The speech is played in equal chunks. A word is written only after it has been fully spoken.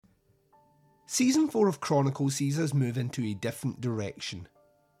Season 4 of Chronicle sees us move into a different direction.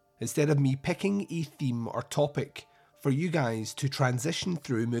 Instead of me picking a theme or topic for you guys to transition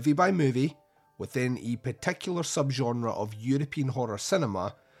through movie by movie within a particular subgenre of European horror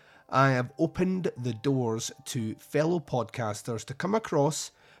cinema, I have opened the doors to fellow podcasters to come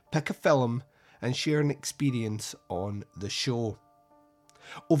across, pick a film, and share an experience on the show.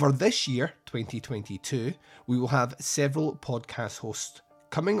 Over this year, 2022, we will have several podcast hosts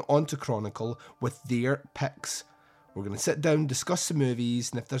coming onto Chronicle with their picks. We're going to sit down, discuss the movies,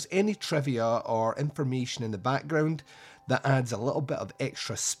 and if there's any trivia or information in the background that adds a little bit of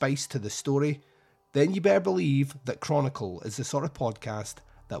extra spice to the story, then you better believe that Chronicle is the sort of podcast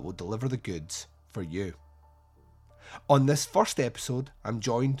that will deliver the goods for you. On this first episode, I'm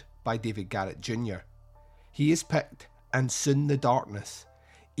joined by David Garrett Jr. He has picked And Soon the Darkness,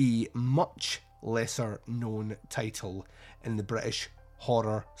 a much lesser known title in the British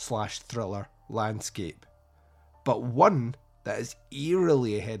horror/thriller landscape, but one that is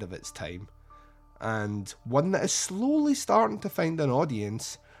eerily ahead of its time, and one that is slowly starting to find an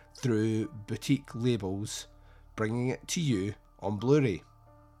audience through boutique labels, bringing it to you on Blu-ray.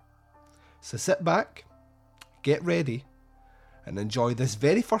 So sit back, get ready, and enjoy this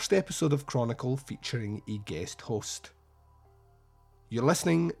very first episode of Chronicle featuring a guest host. You're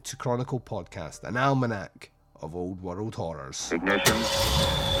listening to Chronicle Podcast, an almanac of old world horrors. Ignition.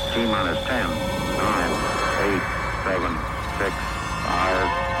 T-minus 10, 9, 8, 7, 6,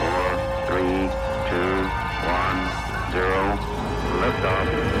 5, 4, 3, 2, 1, 0. Liftoff.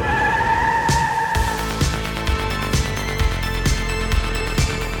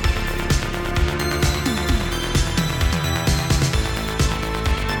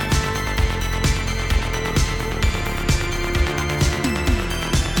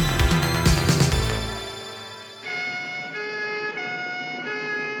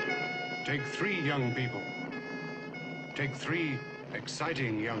 Take 3 young people. Take 3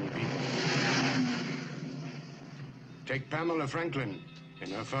 exciting young people. Take Pamela Franklin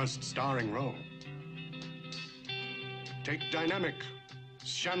in her first starring role. Take dynamic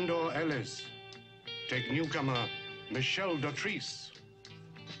Shandor Ellis. Take newcomer Michelle Dautrice.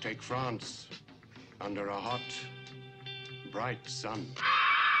 Take France under a hot, bright sun.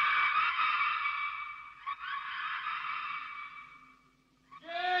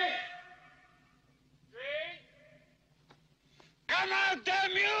 Come out,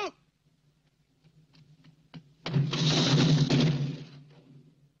 damn you!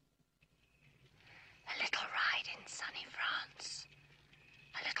 A little ride in sunny France.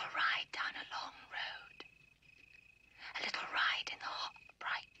 A little ride down a long road. A little ride in the hot,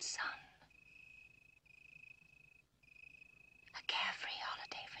 bright sun. A carefree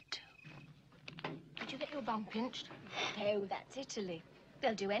holiday for 2. Did you get your bum pinched? No, that's Italy.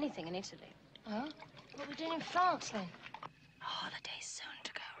 They'll do anything in Italy. Huh? What are we doing in France, then? A holiday soon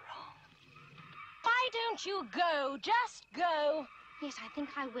to go wrong. Why don't you go? Just go. Yes, I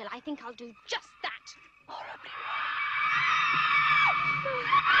think I will. I think I'll do just that. Horribly wrong.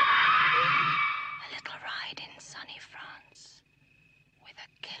 A little ride in sunny France with a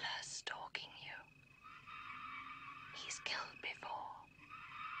killer stalking you. He's killed before.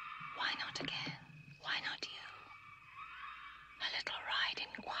 Why not again? Why not you? A little ride in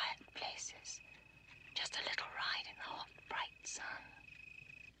quiet places. Just a little ride in the hot, bright sun.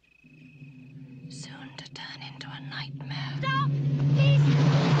 Soon to turn into a nightmare. Stop! Please!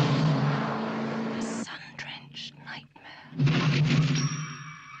 A sun-drenched nightmare.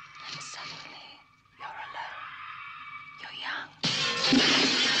 And suddenly, you're alone. You're young.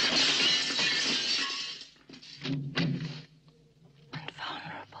 And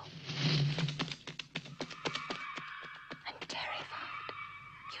vulnerable. And terrified.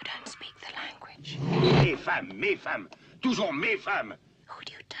 You don't speak the language. Mes femmes, toujours mes femmes. Who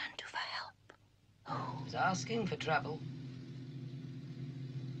do you turn to for help? Who's asking for trouble?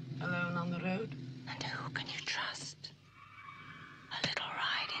 Alone on the road? And who can you trust? A little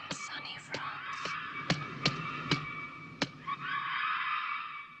ride in sunny France.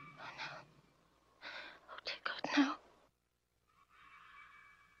 Oh no. Oh dear God, no.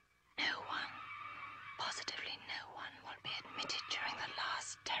 No one, positively no one, will be admitted during the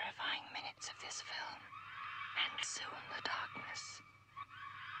last terrifying minutes of this film. And soon the darkness.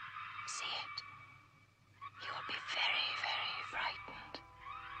 See it. You will be very, very frightened.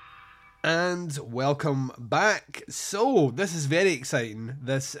 And welcome back. So, this is very exciting.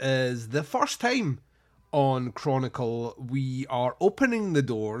 This is the first time on Chronicle we are opening the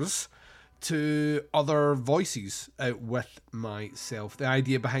doors to other voices out with myself. The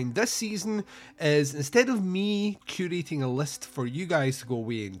idea behind this season is, instead of me curating a list for you guys to go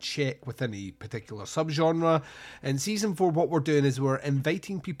away and check within a particular subgenre, in season 4 what we're doing is we're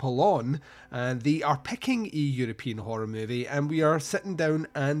inviting people on, and they are picking a European horror movie, and we are sitting down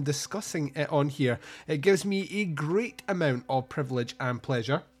and discussing it on here. It gives me a great amount of privilege and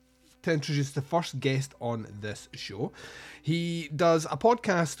pleasure to introduce the first guest on this show. He does a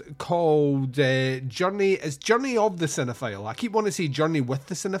podcast called Journey of the Cinephile. I keep wanting to say Journey with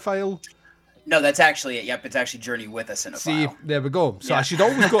the Cinephile. No, that's actually it. Yep, it's actually Journey with a Cinephile. See, there we go. So yeah. I should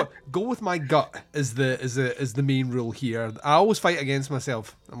always go with my gut is the main rule here. I always fight against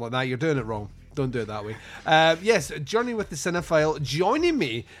myself. I'm like, nah, you're doing it wrong. Don't do it that way. Yes, Journey with the Cinephile. Joining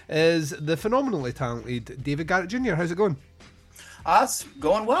me is the phenomenally talented David Garrett Jr. How's it going? It's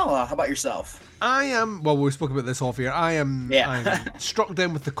going well. How about yourself? I am, well, we spoke about this off here. I'm struck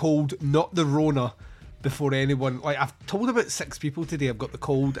down with the cold, not the Rona, before anyone. Like, I've told about 6 people today I've got the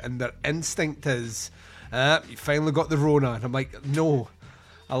cold, and their instinct is, you finally got the Rona. And I'm like, no,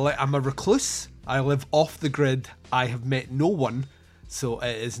 I'm a recluse. I live off the grid. I have met no one, so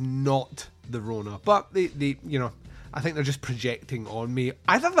it is not the Rona. But they you know, I think they're just projecting on me.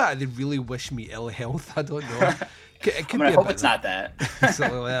 Either that or they really wish me ill health. I don't know. I hope it's not that. So,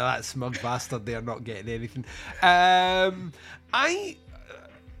 well, that smug bastard there not getting anything. I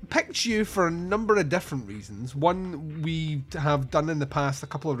picked you for a number of different reasons. One, we have done in the past a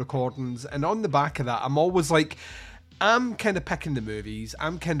couple of recordings, and on the back of that, I'm always like, I'm kind of picking the movies,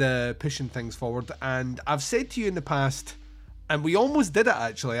 I'm kind of pushing things forward, and I've said to you in the past, and we almost did it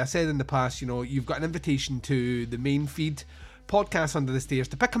actually, I said in the past, you know, you've got an invitation to the main feed podcast Under the Stairs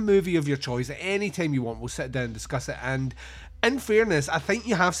to pick a movie of your choice at any time you want. We'll sit down and discuss it, and in fairness, I think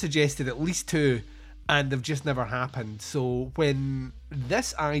you have suggested at least 2 and they've just never happened. So when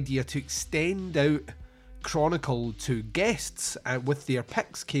this idea to extend out Chronicle to guests with their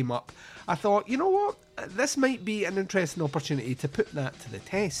picks came up, I thought, you know what, this might be an interesting opportunity to put that to the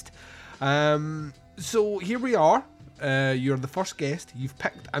test. So here we are. You're the first guest. You've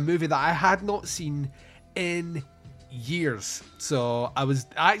picked a movie that I had not seen in years. So I was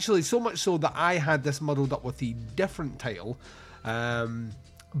actually, so much so that I had this muddled up with a different title,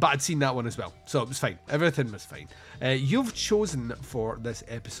 but I'd seen that one as well, so it was fine. Everything was fine. You've chosen for this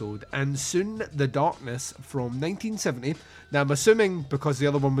episode And Soon the Darkness from 1970. Now I'm assuming because the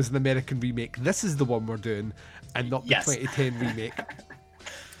other one was an American remake, this is the one we're doing and not the 2010 remake.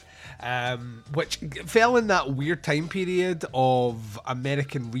 Which fell in that weird time period of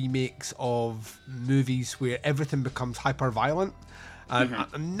American remakes of movies where everything becomes hyper violent. And I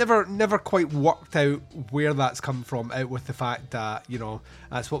never quite worked out where that's come from, out with the fact that, you know,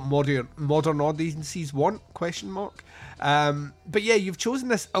 that's what modern audiences want, ? But yeah, you've chosen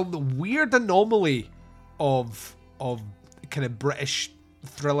this weird anomaly of kind of British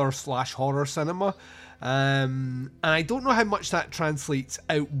thriller / horror cinema. And I don't know how much that translates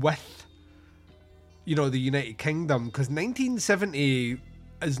out with, you know, the United Kingdom, because 1970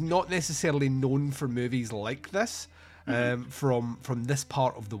 is not necessarily known for movies like this. From this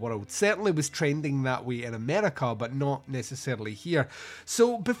part of the world. Certainly was trending that way in America, but not necessarily here.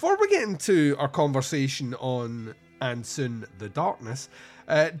 So before we get into our conversation on And Soon the Darkness,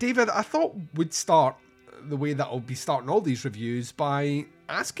 David, I thought we'd start the way that I'll be starting all these reviews by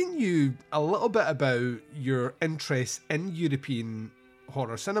asking you a little bit about your interest in European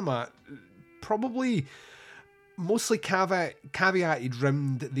horror cinema. Probably mostly caveated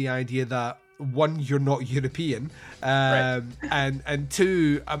around the idea that, 1, you're not European, right. and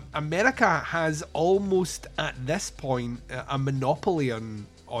 2, America has almost at this point a monopoly on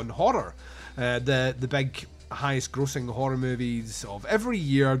horror. The big highest grossing horror movies of every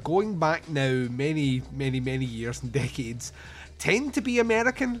year, going back now many years and decades, tend to be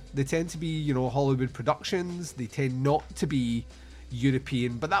American. They tend to be, you know, Hollywood productions. They tend not to be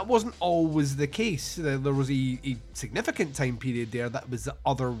European, but that wasn't always the case. There was a significant time period there that was the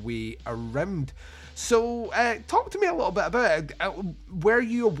other way around. So talk to me a little bit about it. Were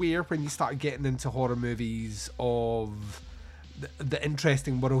you aware when you started getting into horror movies of the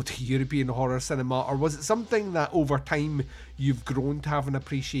interesting world of European horror cinema, or was it something that over time you've grown to have an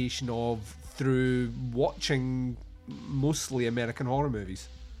appreciation of through watching mostly American horror movies?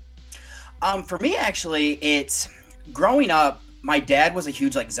 For me, actually, it's growing up, my dad was a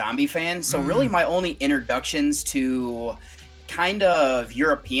huge zombie fan, so really my only introductions to kind of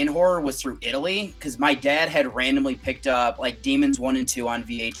European horror was through Italy, because my dad had randomly picked up Demons 1 and 2 on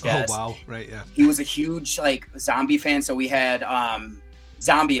VHS. Oh wow, right, yeah. He was a huge zombie fan, so we had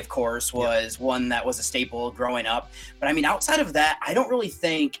Zombie, of course, was one that was a staple growing up. But I mean, outside of that, I don't really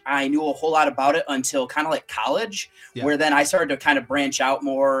think I knew a whole lot about it until kind of like college, where then I started to kind of branch out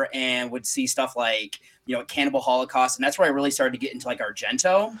more and would see stuff like, you know, Cannibal Holocaust. And that's where I really started to get into like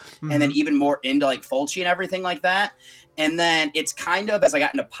Argento and then even more into like Fulci and everything like that. And then it's kind of as I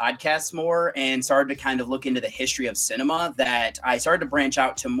got into podcasts more and started to kind of look into the history of cinema that I started to branch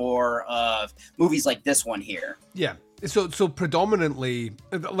out to more of movies like this one here. Yeah. So predominantly,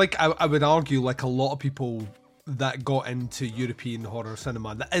 like I would argue, like a lot of people that got into European horror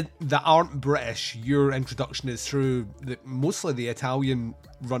cinema that aren't British, your introduction is through mostly the Italian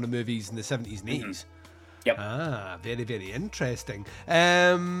run of movies in the 70s and 80s. Yep. Ah, very, very interesting.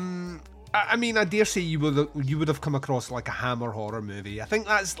 I mean, I dare say you would have come across like a Hammer horror movie. I think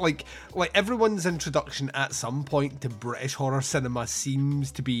that's like everyone's introduction at some point to British horror cinema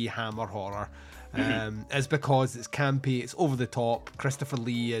seems to be Hammer horror. Is because it's campy, it's over the top. Christopher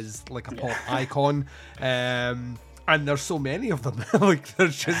Lee is like a pop icon, and there's so many of them. Like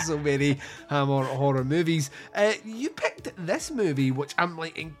there's just so many Hammer horror movies. You picked this movie, which I'm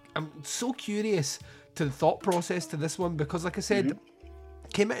so curious to the thought process to this one because, like I said.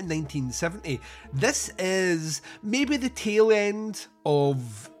 Came out in 1970. This is maybe the tail end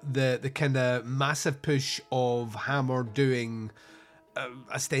of the kind of massive push of Hammer doing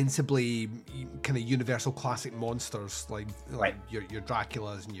ostensibly kind of universal classic monsters like your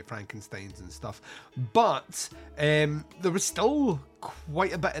Draculas and your Frankensteins and stuff. But there was still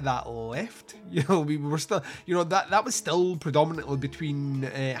quite a bit of that left. You know, we were still, you know, that was still predominantly between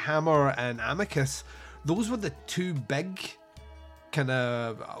Hammer and Amicus. Those were the two big kind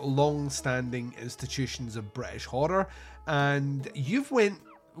of long-standing institutions of British horror, and you've went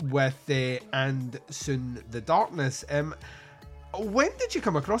with And Soon the Darkness. When did you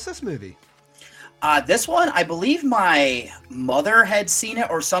come across this movie? This one, I believe my mother had seen it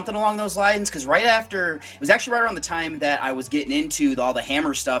or something along those lines, because right after, it was actually right around the time that I was getting into all the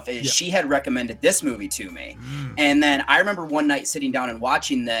Hammer stuff, she had recommended this movie to me. And then I remember one night sitting down and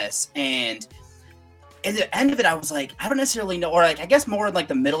watching this, and at the end of it, I was like, I don't necessarily know, or like, I guess more in like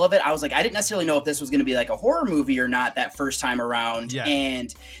the middle of it, I was like, I didn't necessarily know if this was going to be like a horror movie or not that first time around. Yeah.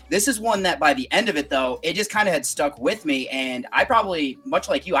 And this is one that by the end of it, though, it just kind of had stuck with me. And I probably, much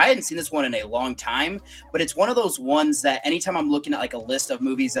like you, I hadn't seen this one in a long time, but it's one of those ones that anytime I'm looking at like a list of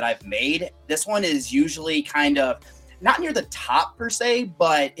movies that I've made, this one is usually kind of not near the top per se,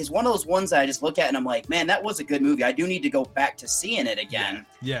 but is one of those ones that I just look at and I'm like, man, that was a good movie. I do need to go back to seeing it again.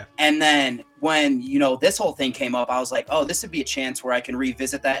 Yeah. And then when, you know, this whole thing came up, I was like, oh, this would be a chance where I can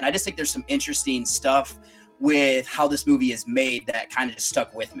revisit that. And I just think there's some interesting stuff with how this movie is made that kind of just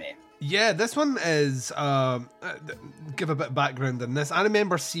stuck with me. Yeah, this one is, give a bit of background on this. I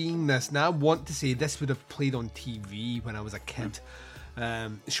remember seeing this, and I want to say this would have played on TV when I was a kid,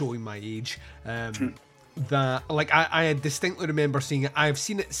 showing my age. That like I distinctly remember seeing it. I've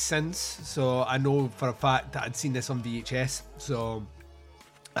seen it since, so I know for a fact that I'd seen this on VHS. So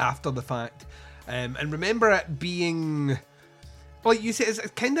after the fact, and remember it being, like you say, it's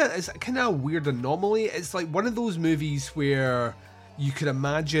kind of a weird anomaly. It's like one of those movies where you could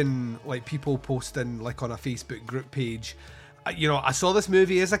imagine like people posting like on a Facebook group page. You know, I saw this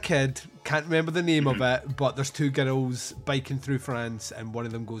movie as a kid, can't remember the name of it, but there's two girls biking through France and one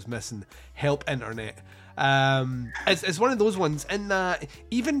of them goes missing. Help internet. It's one of those ones in that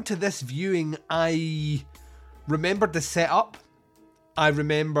even to this viewing, I remembered the setup. I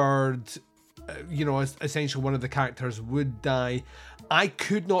remembered, you know, essentially one of the characters would die. I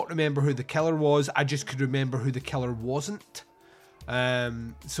could not remember who the killer was. I just could remember who the killer wasn't.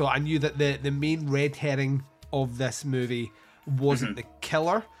 So I knew that the main red herring of this movie wasn't the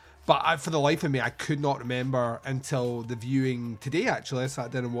killer, but for the life of me I could not remember until the viewing today. Actually, I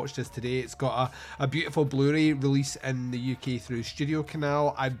sat down and watched this today. It's got a beautiful Blu-ray release in the UK through Studio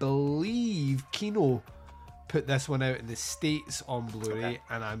Canal. I believe Kino put this one out in the States on Blu-ray,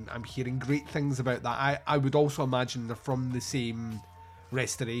 and I'm hearing great things about that. I would also imagine they're from the same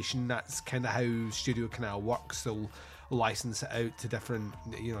restoration. That's kind of how Studio Canal works. They'll license it out to different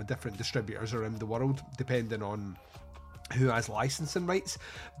distributors around the world depending on who has licensing rights.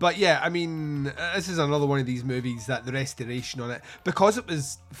 But yeah, I mean, this is another one of these movies that the restoration on it, because it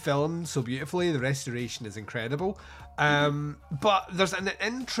was filmed so beautifully, the restoration is incredible. But there's an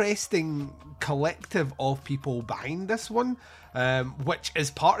interesting collective of people behind this one, which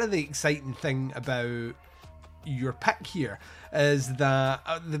is part of the exciting thing about your pick here, is that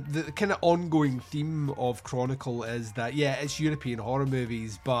the kind of ongoing theme of Chronicle is that, yeah, it's European horror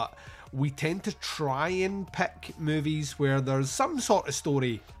movies, but we tend to try and pick movies where there's some sort of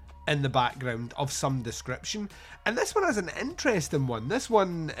story in the background of some description. And this one is an interesting one. This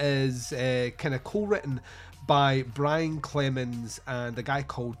one is kind of co-written by Brian Clemens and a guy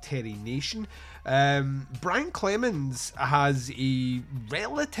called Terry Nation. Brian Clemens has a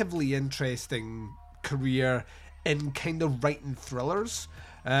relatively interesting career in kind of writing thrillers.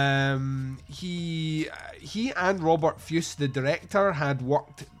 He and Robert Fuss, the director, had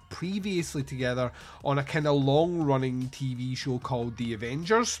worked previously together on a kind of long-running TV show called The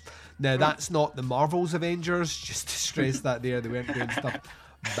Avengers. Now, that's not the Marvel's Avengers, just to stress that there, they weren't doing stuff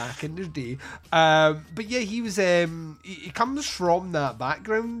back in the day. But yeah, he was he comes from that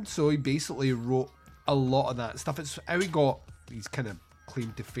background, so he basically wrote a lot of that stuff. It's how he got his kind of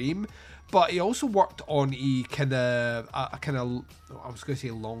claim to fame. But he also worked on I was going to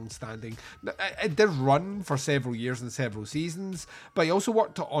say long-standing. It did run for several years and several seasons. But he also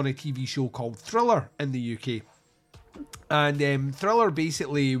worked on a TV show called Thriller in the UK. And Thriller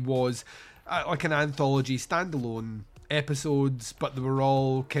basically was like an anthology, standalone episodes, but they were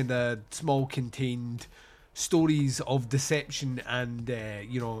all kind of small, contained stories of deception and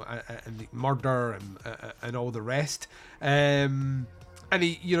and murder and all the rest. And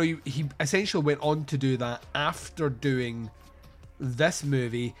he essentially went on to do that after doing this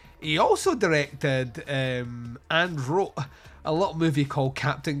movie. He also directed and wrote a little movie called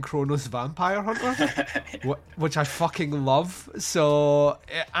Captain Kronos Vampire Hunter, which I fucking love. So,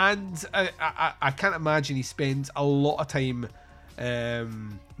 and I can't imagine he spends a lot of time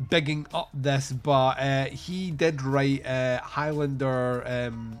bigging up this, but he did write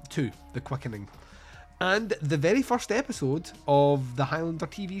Highlander 2, The Quickening, and the very first episode of the Highlander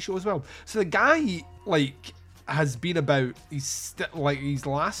TV show as well. So the guy, has been about. His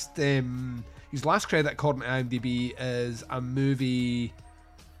last credit according to IMDb is a movie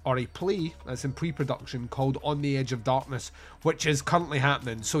or a play that's in pre-production called On the Edge of Darkness, which is currently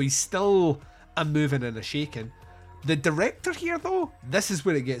happening. So he's still a moving and a shaking. The director here, though, this is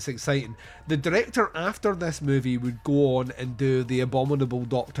where it gets exciting. The director after this movie would go on and do The Abominable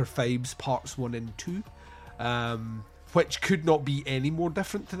Dr. Phibes Parts 1 and 2, which could not be any more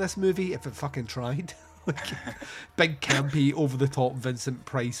different to this movie if it fucking tried. Big campy, over-the-top Vincent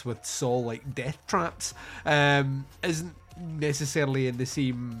Price with Saw-like death traps isn't necessarily in the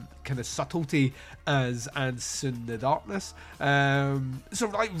same kind of subtlety as And Soon the Darkness. So,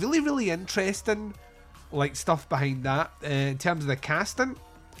 really, really interesting stuff behind that. In terms of the casting,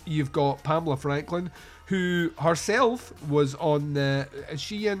 you've got Pamela Franklin, who herself was on I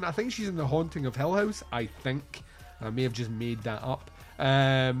think she's in The Haunting of Hill House, I think. I may have just made that up.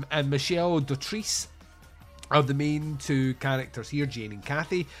 And Michelle Dotrice are the main two characters here, Jane and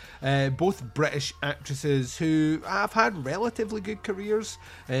Kathy, both British actresses who have had relatively good careers.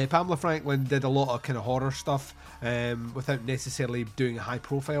 Pamela Franklin did a lot of kind of horror stuff without necessarily doing a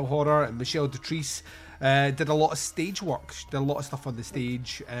high-profile horror, and Michelle Dotrice did a lot of stage work. She did a lot of stuff on the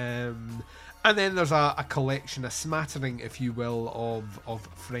stage. And then there's a collection, a smattering, if you will, of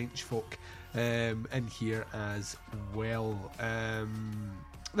French folk in here as well.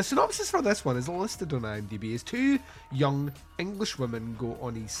 The synopsis for this one is listed on IMDb as two young English women go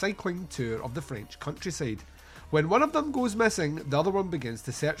on a cycling tour of the French countryside. When one of them goes missing, the other one begins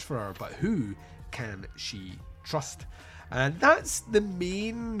to search for her, but who can she trust? And that's the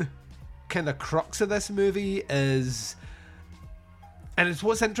main kind of crux of this movie is, and it's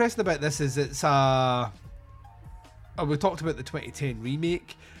what's interesting about this is it's we talked about the 2010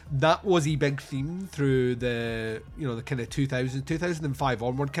 remake. That was a big theme through the kind of 2005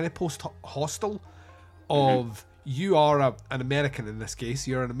 onward, kind of post-Hostel of you are an American in this case.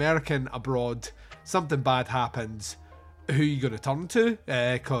 You're an American abroad. Something bad happens. Who are you going to turn to?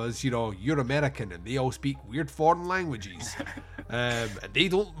 Because, you're American and they all speak weird foreign languages. And they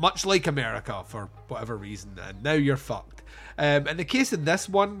don't much like America for whatever reason. And now you're fucked. In the case of this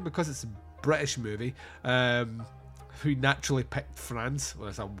one, because it's a British movie, who naturally picked France. Well,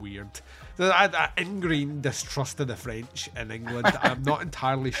 that's a weird... That ingrained distrust of the French in England. I'm not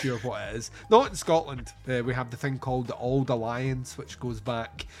entirely sure what it is. Not in Scotland. We have the thing called the Auld Alliance, which goes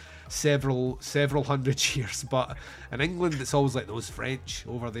back several hundred years. But in England, it's always like those French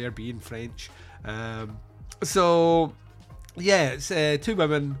over there being French. So, yeah, it's two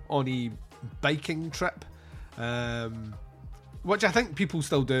women on a biking trip. Which I think people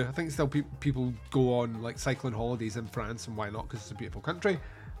still do. I think still people go on cycling holidays in France, and why not? Because it's a beautiful country.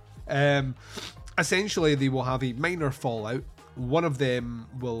 Essentially, they will have a minor fallout. One of them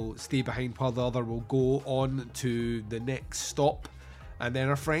will stay behind while the other will go on to the next stop. And then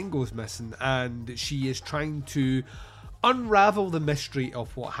her friend goes missing, and she is trying to unravel the mystery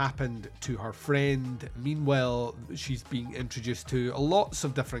of what happened to her friend. Meanwhile, she's being introduced to lots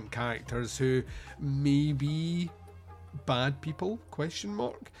of different characters who may be bad people, ?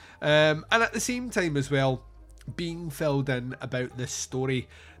 And at the same time as well, being filled in about this story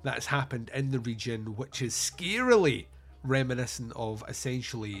that's happened in the region, which is scarily reminiscent of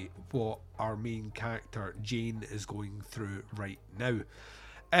essentially what our main character Jane is going through right now.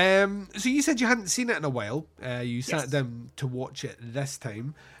 So you said you hadn't seen it in a while. You sat down to watch it this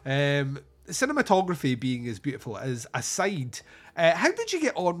time. Cinematography being as beautiful as aside, how did you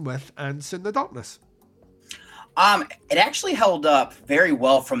get on with Ants in the Darkness? It actually held up very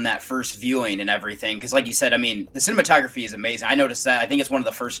well from that first viewing and everything. Because like you said, I mean, the cinematography is amazing. I noticed that. I think it's one of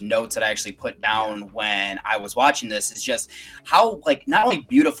the first notes that I actually put down when I was watching this is just how, like, not only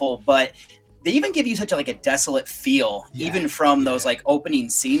beautiful, but they even give you such a desolate feel, even from those like opening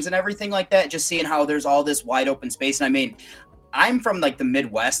scenes and everything like that. Just seeing how there's all this wide open space. And I mean, I'm from like the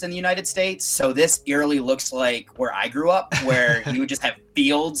Midwest in the United States, so this eerily looks like where I grew up, where you would just have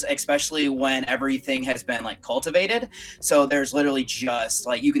fields, especially when everything has been like cultivated. So there's literally just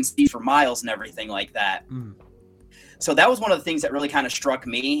like you can see for miles and everything like that. So that was one of the things that really kind of struck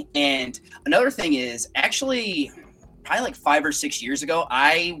me. And another thing is actually, probably like 5 or 6 years ago,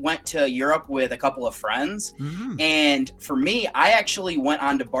 I went to Europe with a couple of friends. And for me, I actually went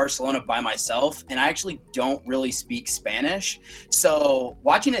on to Barcelona by myself, and I actually don't really speak Spanish. So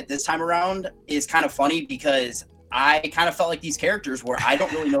watching it this time around is kind of funny because I kind of felt like these characters where I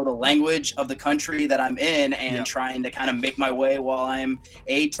don't really know the language of the country that I'm in and trying to kind of make my way while I'm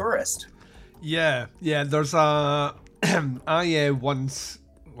a tourist. Yeah, there's a... I once...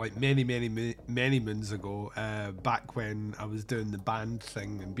 like many moons ago, back when I was doing the band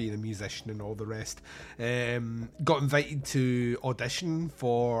thing and being a musician and all the rest, got invited to audition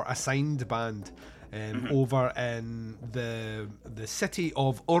for a signed band over in the city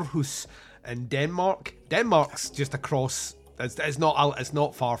of Aarhus in Denmark. Denmark's just across. It's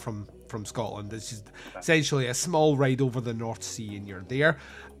not far from Scotland. It's just essentially a small ride over the North Sea and you're there.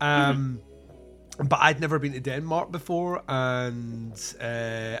 But I'd never been to Denmark before, and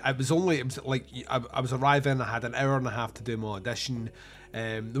I was arriving. I had an hour and a half to do my audition.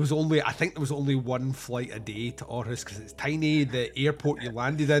 I think there was only one flight a day to Aarhus because it's tiny. The airport you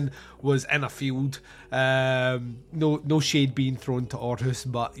landed in was in a field. No shade being thrown to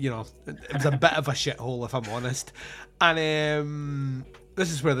Aarhus, but you know it was a bit of a shithole if I'm honest. And this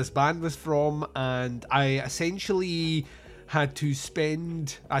is where this band was from, and I essentially had to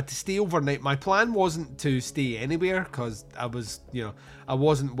stay overnight. My plan wasn't to stay anywhere because I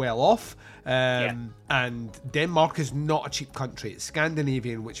wasn't well off. And Denmark is not a cheap country. It's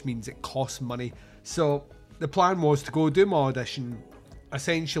Scandinavian, which means it costs money. So the plan was to go do my audition,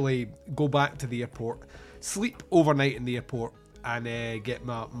 essentially go back to the airport, sleep overnight in the airport, and get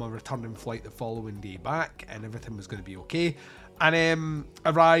my returning flight the following day back, and everything was going to be okay. And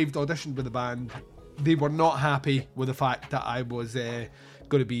arrived, auditioned with the band. They were not happy with the fact that I was going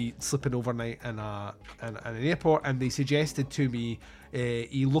to be sleeping overnight in an airport, and they suggested to me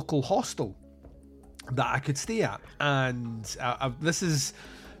a local hostel that I could stay at. And this is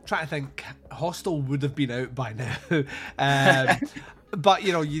trying to think, hostel would have been out by now. But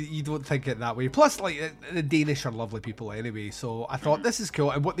you know, you don't think it that way. Plus, like, the Danish are lovely people anyway, so I thought this is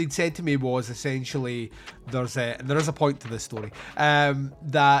cool. And what they'd said to me was essentially, there is a point to this story,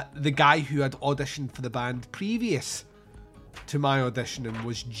 that the guy who had auditioned for the band previous to my auditioning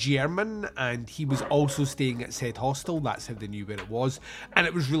was German, and he was also staying at said hostel. That's how they knew where it was, and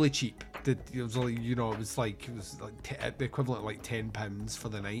it was really cheap. It was like the equivalent of like £10 for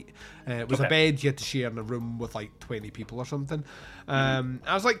the night. It was a bed you had to share in a room with like 20 people or something. I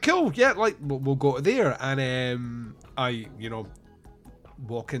was like, cool, yeah, like we'll go to there. And I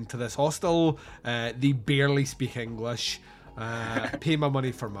walk into this hostel. They barely speak English. Pay my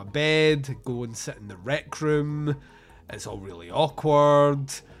money for my bed. Go and sit in the rec room. It's all really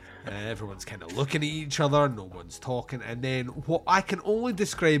awkward. Everyone's kind of looking at each other. No one's talking. And then what I can only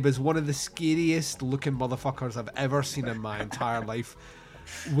describe as one of the scariest looking motherfuckers I've ever seen in my entire life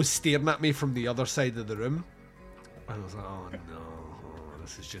was staring at me from the other side of the room. I was like, oh no,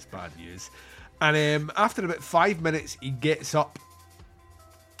 this is just bad news. And after about 5 minutes, he gets up,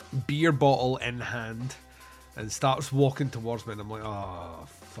 beer bottle in hand, and starts walking towards me. And I'm like, oh,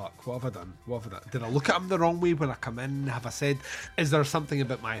 fuck, what have I done? Did I look at him the wrong way when I come in? Have I said, is there something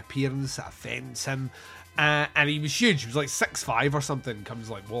about my appearance that offends him? And he was huge. He was like 6'5" or something. Comes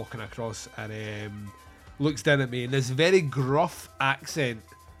like walking across and looks down at me in this very gruff accent.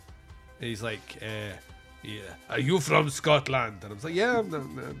 And he's like, yeah, are you from Scotland? And I was like, yeah,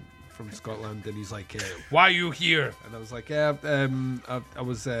 I'm from Scotland, and he's like, "Why are you here?" And I was like, I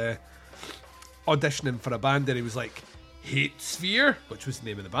was auditioning for a band," and he was like, "Hate Sphere," which was the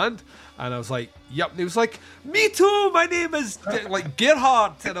name of the band, and I was like, "Yep." And he was like, "Me too. My name is like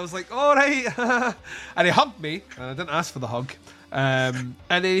Gerhardt," and I was like, "All right," and he hugged me, and I didn't ask for the hug. And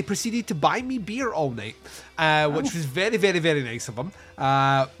then he proceeded to buy me beer all night, which was very, very, very nice of him.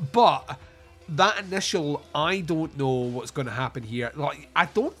 But that initial, I don't know what's going to happen here. Like, I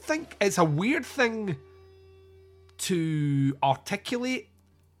don't think it's a weird thing to articulate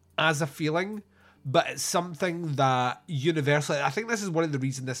as a feeling, but it's something that universally, I think this is one of the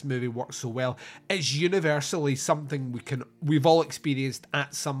reasons this movie works so well. It's universally something we've all experienced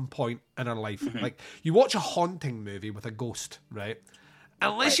at some point in our life. Like, you watch a haunting movie with a ghost, right?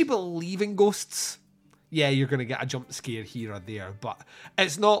 Unless you believe in ghosts, yeah, you're going to get a jump scare here or there, but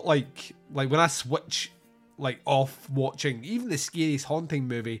it's not like when I switch off watching even the scariest haunting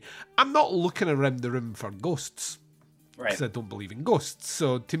movie, I'm not looking around the room for ghosts, because I don't believe in ghosts.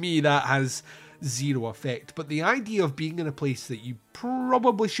 So to me, that has zero effect. But the idea of being in a place that you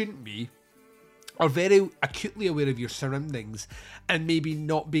probably shouldn't be, or very acutely aware of your surroundings, and maybe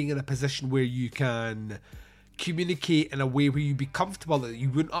not being in a position where you can communicate in a way where you'd be comfortable, that you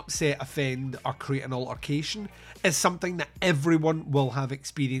wouldn't upset, offend, or create an altercation, is something that everyone will have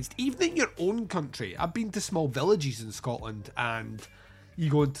experienced, even in your own country. I've been to small villages in Scotland, and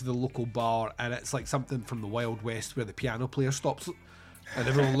you go into the local bar, and it's like something from the Wild West where the piano player stops and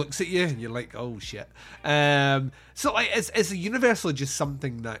everyone looks at you, and you're like, oh shit. So like, it's universally just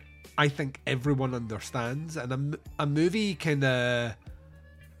something that I think everyone understands, and a movie kind of,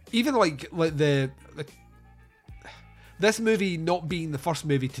 even like this movie not being the first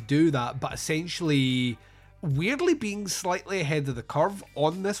movie to do that, but essentially weirdly being slightly ahead of the curve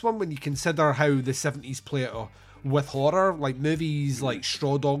on this one when you consider how the 70s play it with horror. Like, movies like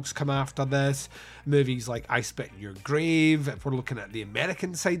Straw Dogs come after this, movies like I Spit in Your Grave. If we're looking at the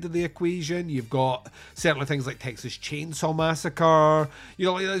American side of the equation, you've got certainly things like Texas Chainsaw Massacre. You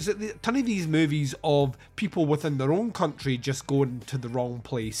know, there's a ton of these movies of people within their own country just going to the wrong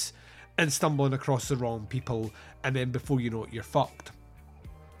place and stumbling across the wrong people, and then before you know it, you're fucked.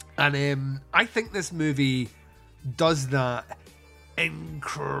 And I think this movie does that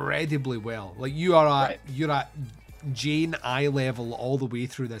incredibly well. Like, you're at Jane eye level all the way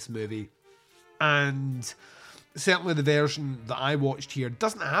through this movie, and certainly the version that I watched here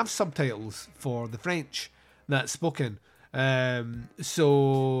doesn't have subtitles for the French that's spoken.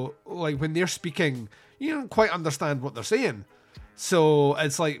 So like, when they're speaking, you don't quite understand what they're saying. So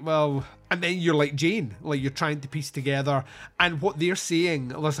it's like, well, and then you're like Jane, like you're trying to piece together, and what they're saying.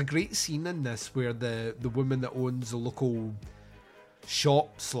 There's a great scene in this where the woman that owns the local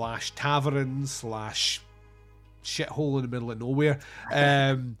shop / tavern / shithole in the middle of nowhere,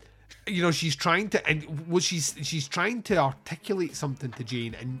 you know, she's trying to, and what she's trying to articulate something to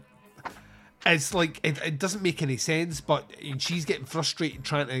Jane, and it's like it doesn't make any sense, but she's getting frustrated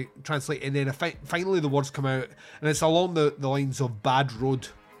trying to translate, and then finally the words come out, and it's along the lines of "bad road."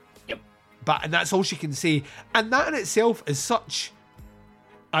 Yep. And that's all she can say, and that in itself is such.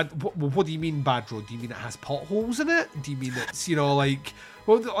 What do you mean bad road? Do you mean it has potholes in it? Do you mean it's, you know, like,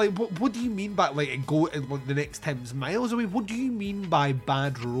 what do you mean by like it go like the next 10 miles away? What do you mean by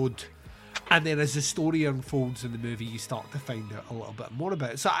bad road? And then as the story unfolds in the movie, you start to find out a little bit more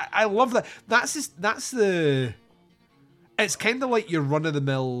about it. So I love that. It's kind of like your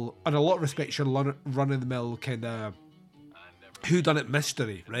run-of-the-mill, in a lot of respects, your run-of-the-mill kind of whodunit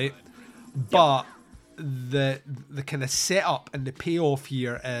mystery, right? But the kind of setup and the payoff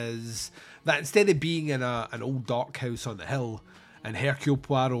here is that instead of being in an old dark house on the hill, and Hercule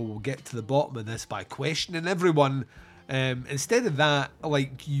Poirot will get to the bottom of this by questioning everyone, instead of that,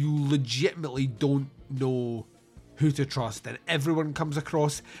 like, you legitimately don't know who to trust, and everyone comes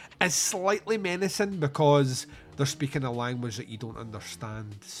across as slightly menacing because they're speaking a language that you don't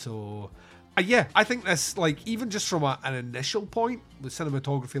understand. So yeah, I think this, like, even just from an initial point, the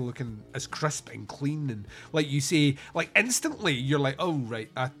cinematography looking as crisp and clean, and like you say, like, instantly you're like, oh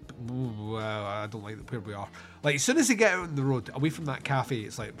right, I don't like where we are. Like, as soon as they get out on the road away from that cafe,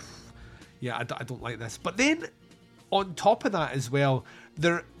 it's like, yeah, I don't like this. But then on top of that as well,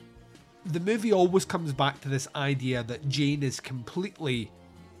 the movie always comes back to this idea that Jane is completely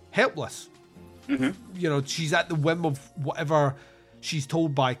helpless. Mm-hmm. You know, she's at the whim of whatever she's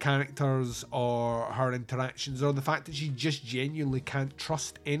told by characters or her interactions, or the fact that she just genuinely can't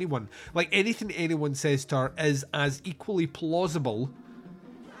trust anyone. Like, anything anyone says to her is as equally plausible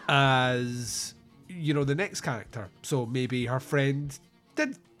as, you know, the next character. So maybe her friend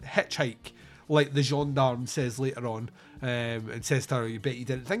did hitchhike, like the gendarme says later on, and says to her, "You bet you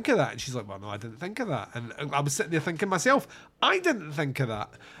didn't think of that." And she's like, "Well, no, I didn't think of that." And I was sitting there thinking myself, I didn't think of that.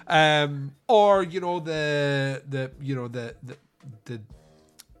 Or the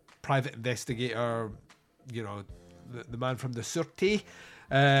private investigator, the man from the Sûreté,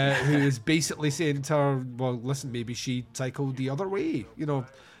 who is basically saying to her, "Well, listen, maybe she cycled the other way.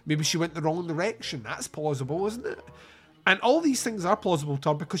 Maybe she went the wrong direction. That's plausible, isn't it?" And all these things are plausible to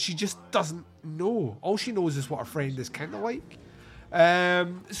her because she just doesn't know. All she knows is what her friend is kind of like.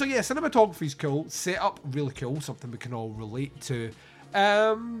 So yeah, cinematography's cool. Setup, really cool. Something we can all relate to.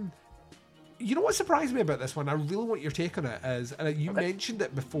 You know what surprised me about this one? I really want your take on it. You mentioned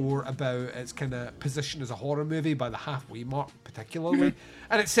it before about its kind of position as a horror movie by the halfway mark, particularly.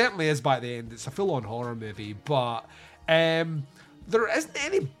 And it certainly is by the end. It's a full-on horror movie. But there isn't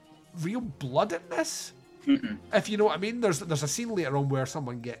any real blood in this. If you know what I mean. There's a scene later on where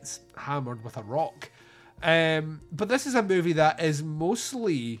someone gets hammered with a rock, but this is a movie that is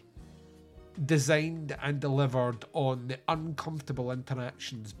mostly designed and delivered on the uncomfortable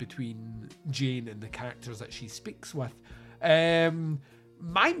interactions between Jane and the characters that she speaks with.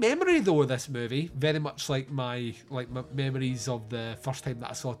 My memory though of this movie, very much like my memories of the first time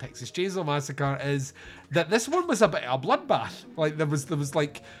that I saw Texas Chainsaw Massacre, is that this one was a bit of a bloodbath. Like there was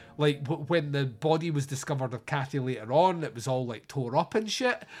like when the body was discovered of Kathy later on, it was all like tore up and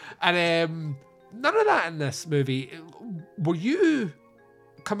shit. And none of that in this movie. Were you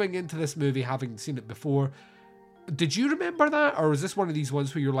coming into this movie having seen it before? Did you remember that, or was this one of these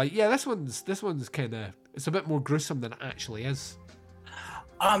ones where you're like, yeah, this one's kind of, it's a bit more gruesome than it actually is?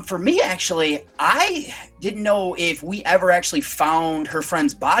 For me, actually, I didn't know if we ever actually found her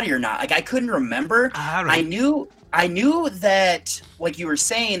friend's body or not. Like, I couldn't remember. Right. I knew that, like you were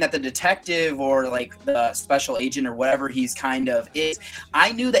saying, that the detective or like the special agent or whatever he's kind of is,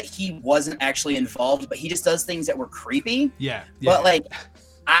 I knew that he wasn't actually involved, but he just does things that were creepy. Yeah. But like,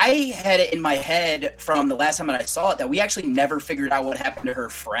 I had it in my head from the last time that I saw it that we actually never figured out what happened to her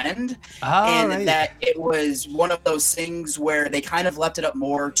friend. That it was one of those things where they kind of left it up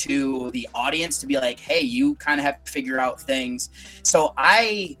more to the audience to be like, hey, you kind of have to figure out things. So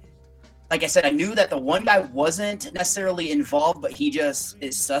like I said, I knew that the one guy wasn't necessarily involved, but he just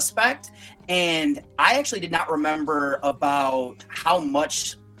is suspect. And I actually did not remember about how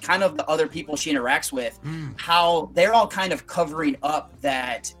much kind of the other people she interacts with, how they're all kind of covering up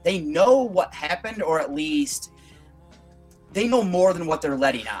that they know what happened, or at least they know more than what they're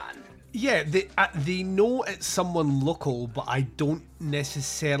letting on. Yeah, they know it's someone local, but I don't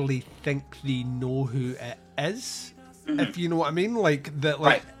necessarily think they know who it is. If you know what I mean,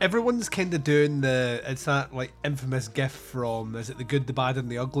 right. Everyone's kind of doing it's that like infamous gif from, is it The Good, the Bad, and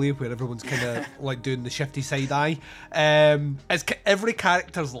the Ugly, where everyone's kind of like doing the shifty side eye. Every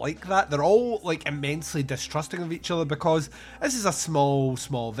character's like that. They're all like immensely distrusting of each other because this is a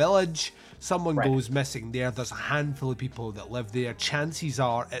small village. Someone goes missing there. There's a handful of people that live there. Chances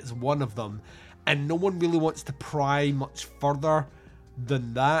are it's one of them, and no one really wants to pry much further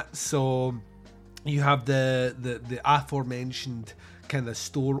than that. So you have the aforementioned kind of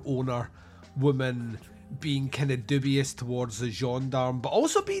store owner woman being kind of dubious towards the gendarme, but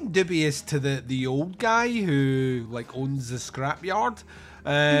also being dubious to the old guy who like owns the scrapyard,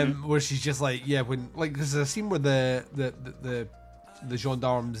 where she's just like, yeah, when like there's a scene where the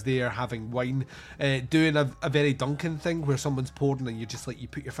gendarme's there having wine, doing a very Duncan thing where someone's pouring and you just like, you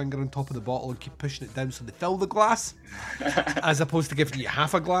put your finger on top of the bottle and keep pushing it down so they fill the glass, as opposed to giving you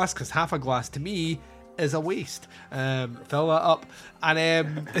half a glass, because half a glass to me is a waste. Fill that up.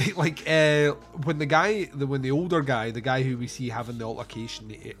 And when the older guy, the guy who we see having the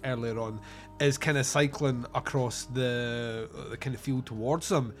altercation earlier on, is kind of cycling across the kind of field towards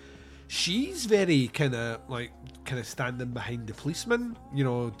them, she's very kind of standing behind the policeman,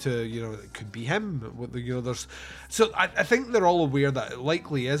 it could be him. So I think they're all aware that it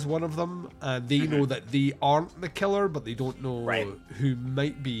likely is one of them, and they know that they aren't the killer, but they don't know who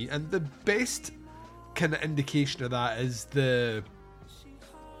might be. And the best kind of indication of that is the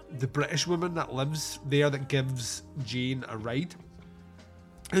British woman that lives there that gives Jane a ride,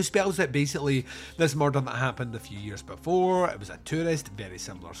 who spells that basically this murder that happened a few years before, it was a tourist, very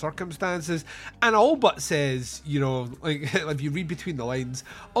similar circumstances, and all but says, if you read between the lines,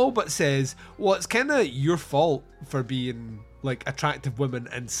 all but says, well, it's kind of your fault for being like attractive women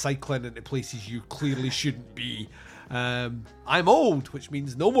and cycling into places you clearly shouldn't be. I'm old, which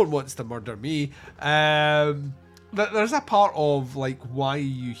means no one wants to murder me. There's a part of like, why are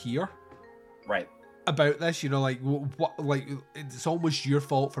you here? Right. About this, it's almost your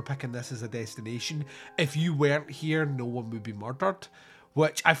fault for picking this as a destination. If you weren't here, no one would be murdered.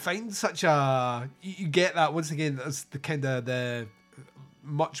 which I find such a... You get that, once again, that's the kind of the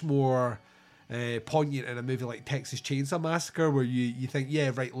much more poignant in a movie like Texas Chainsaw Massacre, where you think,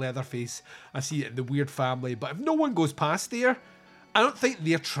 yeah, right, Leatherface, I see it in the weird family, but if no one goes past there, I don't think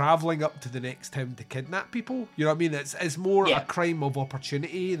they're travelling up to the next town to kidnap people. You know what I mean? It's more a crime of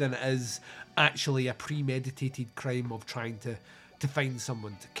opportunity than it is actually a premeditated crime of trying to find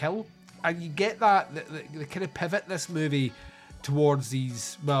someone to kill. And you get that, the kind of pivot this movie towards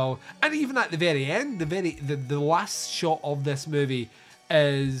these, well, and even at the very end, the last shot of this movie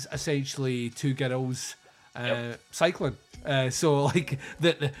is essentially two girls cycling. So like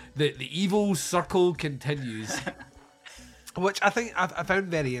the evil circle continues. Which I think I found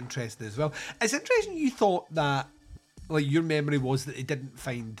very interesting as well. It's interesting you thought that, like, your memory was that they didn't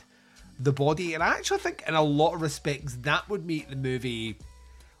find the body, and I actually think in a lot of respects that would make the movie,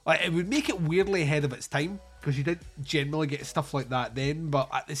 like, it would make it weirdly ahead of its time, because you did generally get stuff like that then, but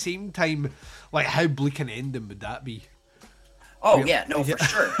at the same time, like, how bleak an ending would that be? Oh, yeah, no, for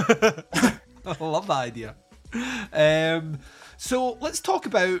sure. I love that idea. So let's talk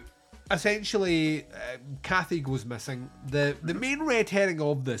about, essentially, Kathy goes missing. The main red herring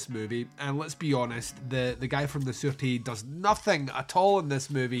of this movie, and let's be honest, the guy from the Sûreté does nothing at all in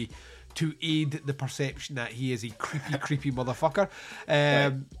this movie to aid the perception that he is a creepy motherfucker.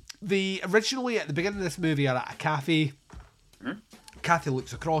 Originally, at the beginning of this movie, are at a cafe. Kathy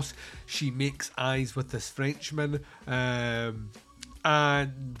looks across. She makes eyes with this Frenchman, and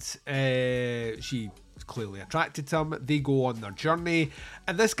she's clearly attracted to him. They go on their journey,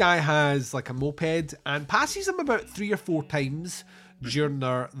 and this guy has like a moped and passes him about 3 or 4 times during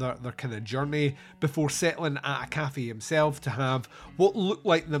their kind of journey before settling at a cafe himself to have what looked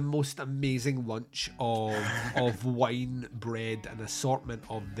like the most amazing lunch of wine, bread, and assortment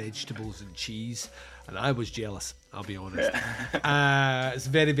of vegetables and cheese. And I was jealous, I'll be honest. It's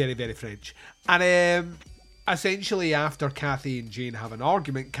very, very, very French. And essentially, after Kathy and Jane have an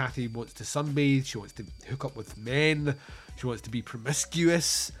argument, Kathy wants to sunbathe, she wants to hook up with men, she wants to be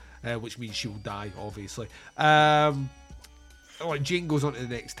promiscuous, which means she will die, obviously. Jane goes on to the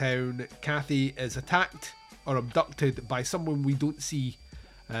next town. Kathy is attacked or abducted by someone we don't see,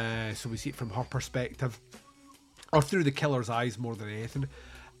 so we see it from her perspective, or through the killer's eyes more than anything.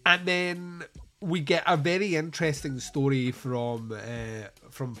 And then we get a very interesting story from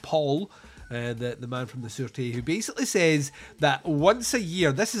Paul, the man from the Sûreté, who basically says that once a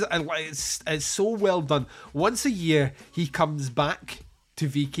year, this is it's so well done. Once a year, he comes back to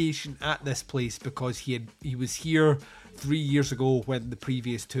vacation at this place because he was here 3 years ago when the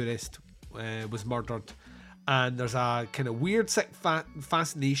previous tourist was murdered, and there's a kind of weird sick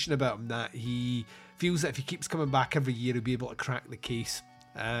fascination about him that he feels that if he keeps coming back every year, he'll be able to crack the case.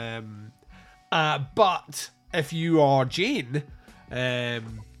 But if you are Jane,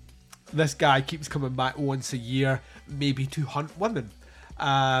 this guy keeps coming back once a year, maybe to hunt women,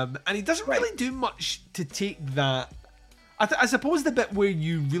 and he doesn't really do much to take that. I suppose the bit where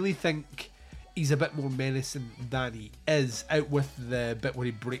you really think he's a bit more menacing than he is, out with the bit where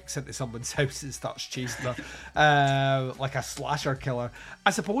he breaks into someone's house and starts chasing her like a slasher killer,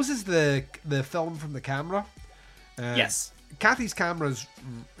 I suppose, is the film from the camera. Yes. Kathy's camera's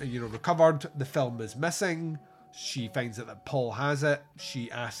recovered. The film is missing. She finds out that Paul has it. She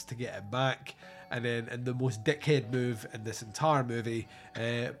asks to get it back. And then, in the most dickhead move in this entire movie,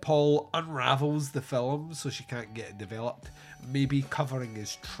 Paul unravels the film so she can't get it developed, maybe covering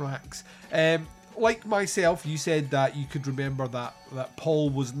his tracks. Like myself, you said that you could remember that Paul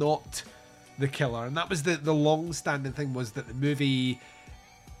was not the killer. And that was the long-standing thing, was that the movie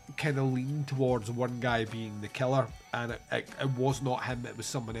kind of leaned towards one guy being the killer, and it was not him, it was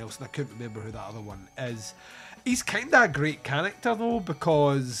someone else, and I couldn't remember who that other one is. He's kind of a great character though,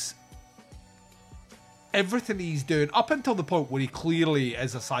 because everything he's doing, up until the point where he clearly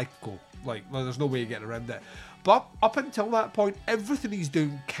is a psycho, like, well, there's no way of getting around it, but up until that point, everything he's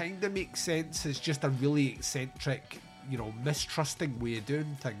doing kind of makes sense. It's just a really eccentric, mistrusting way of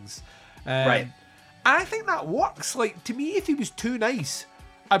doing things. Right. I think that works. Like, to me, if he was too nice,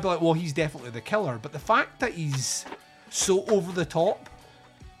 I'd be like, well, he's definitely the killer. But the fact that he's so over the top,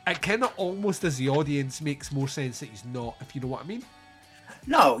 it kind of almost, as the audience, makes more sense that he's not, if you know what I mean.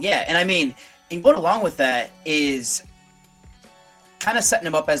 No, yeah. And I mean, and going along with that is kind of setting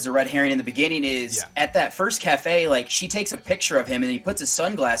him up as the red herring in the beginning is at that first cafe, like, she takes a picture of him and he puts his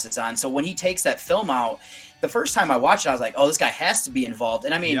sunglasses on. So when he takes that film out, the first time I watched it, I was like, oh, this guy has to be involved.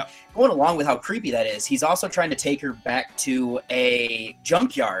 And I mean, going along with how creepy that is, he's also trying to take her back to a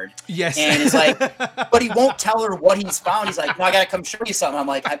junkyard. Yes. And it's like, but he won't tell her what he's found. He's like, no, I got to come show you something. I'm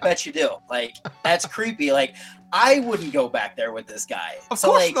like, I bet you do. Like, that's creepy. Like, I wouldn't go back there with this guy. Of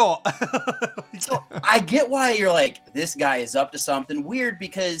course not. So I get why you're like, this guy is up to something weird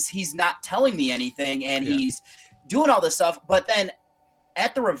because he's not telling me anything and he's doing all this stuff. But then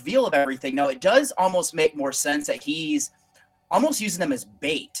at the reveal of everything, no, it does almost make more sense that he's almost using them as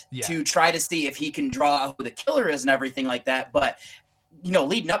bait to try to see if he can draw out who the killer is and everything like that. But, you know,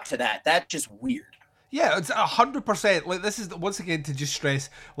 leading up to that, that's just weird. Yeah, it's 100%. Like, this is, once again, to just stress,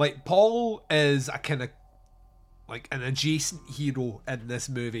 like, Paul is a kind of, like, an adjacent hero in this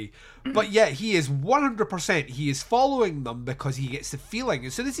movie. But yeah, he is 100%, he is following them because he gets the feeling,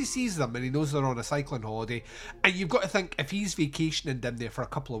 as soon as he sees them and he knows they're on a cycling holiday, and you've got to think, if he's vacationing down there for a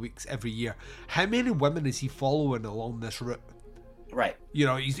couple of weeks every year, how many women is he following along this route? Right. You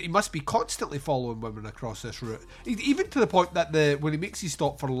know, he must be constantly following women across this route. Even to the point that when he makes his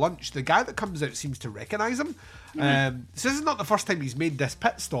stop for lunch, the guy that comes out seems to recognise him. So this is not the first time he's made this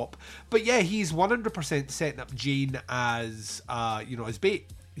pit stop. But yeah, he's 100% setting up Jane as, as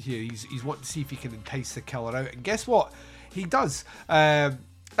bait. He's wanting to see if he can entice the killer out. And guess what? He does. And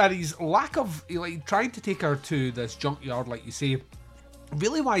his lack of, trying to take her to this junkyard, like you say,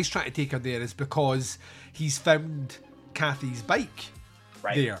 really why he's trying to take her there is because he's found Kathy's bike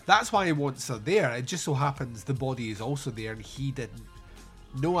there. That's why he wants her there. It just so happens the body is also there and he didn't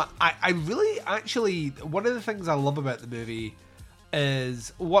know. I really, actually, one of the things I love about the movie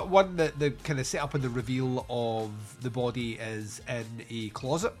is one that the kind of set up in the reveal of the body is in a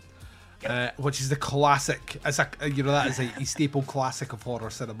closet, which is the classic. It's that is a staple classic of horror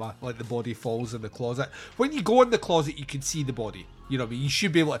cinema. Like, the body falls in the closet. When you go in the closet, you can see the body. You know what I mean? You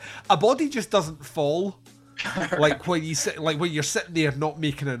should be able to. A body just doesn't fall. Like when you're sitting there not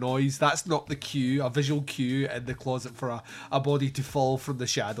making a noise, that's not the cue, a visual cue in the closet for a body to fall from the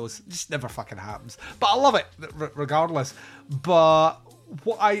shadows. It just never fucking happens. But I love it regardless. But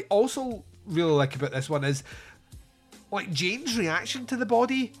what I also really like about this one is, like, Jane's reaction to the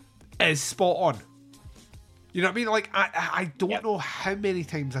body is spot on. You know what I mean? Like, I don't know how many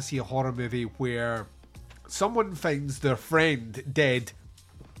times I see a horror movie where someone finds their friend dead,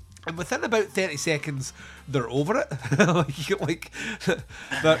 and within about 30 seconds, they're over it. They're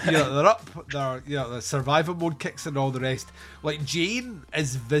up. The survival mode kicks in and all the rest. Like, Jane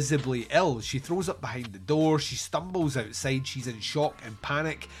is visibly ill. She throws up behind the door. She stumbles outside. She's in shock and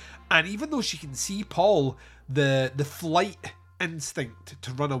panic. And even though she can see Paul, the flight instinct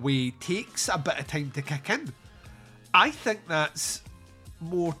to run away takes a bit of time to kick in. I think that's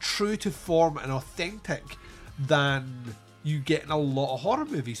more true to form and authentic than you get in a lot of horror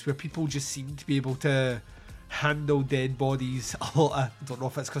movies where people just seem to be able to handle dead bodies a lot. I don't know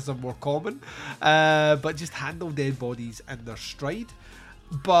if it's because they're more common, but just handle dead bodies in their stride.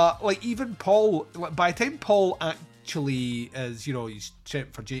 But, like, even Paul, by the time Paul actually is, he's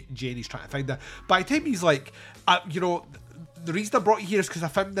checking for Jane, he's trying to find her. By the time he's like, the reason I brought you here is because I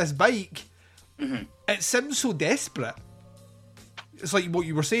found this bike. It seems so desperate. It's like what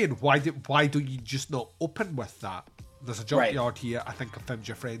you were saying. Why don't you just not open with that? There's a junkyard here. I think I found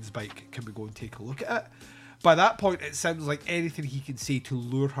your friend's bike. Can we go and take a look at it? By that point, it sounds like anything he can say to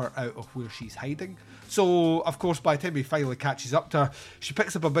lure her out of where she's hiding. So, of course, by the time he finally catches up to her, she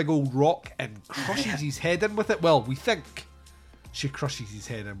picks up a big old rock and crushes his head in with it. Well, we think she crushes his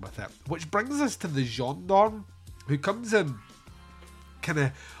head in with it. Which brings us to the gendarme, who comes in kind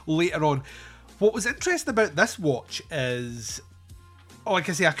of later on. What was interesting about this watch is, like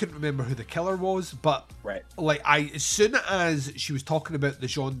I say, I couldn't remember who the killer was, but as soon as she was talking about the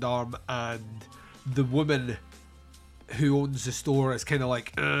gendarme and the woman who owns the store, is kind of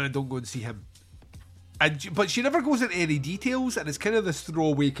like, don't go and see him. But she never goes into any details, and it's kind of this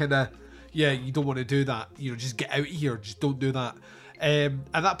throwaway kind of, you don't want to do that. Just get out of here. Just don't do that.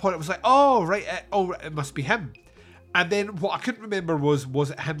 At that point, it was like, it must be him. And then what I couldn't remember was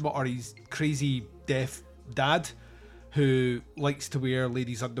it him or his crazy deaf dad, who likes to wear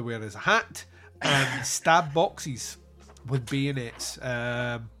ladies' underwear as a hat and stab boxes with bayonets,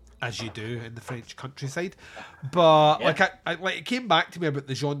 as you do in the French countryside. But it came back to me about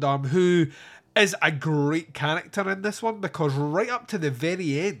the gendarme, who is a great character in this one, because right up to the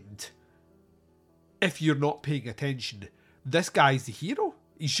very end, if you're not paying attention, this guy's the hero.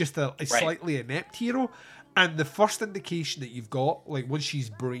 He's just a slightly inept hero. And the first indication that you've got, like, when she's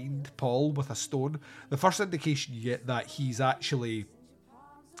brained Paul with a stone, the first indication you get that he's actually,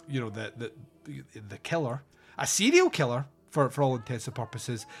 the killer, a serial killer for all intents and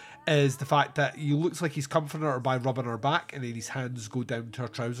purposes, is the fact that he looks like he's comforting her by rubbing her back, and then his hands go down to her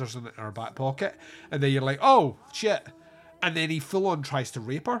trousers and in her back pocket, and then you're like, oh shit, and then he full on tries to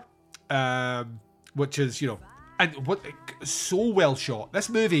rape her, which is, And what so well shot. This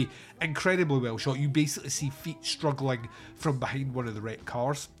movie, incredibly well shot. You basically see feet struggling from behind one of the wrecked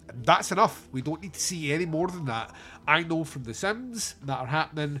cars. That's enough. We don't need to see any more than that. I know from the sounds that are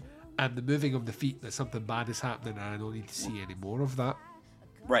happening and the moving of the feet that something bad is happening, and I don't need to see any more of that.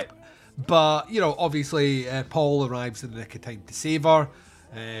 Right. But, you know, obviously Paul arrives in the nick of time to save her.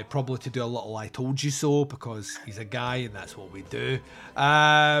 Probably to do a little I told you so, because he's a guy and that's what we do.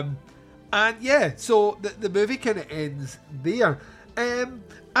 And yeah, so the movie kind of ends there.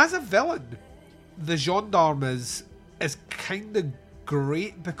 As a villain, the gendarme is kind of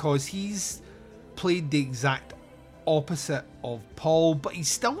great because he's played the exact opposite of Paul, but he's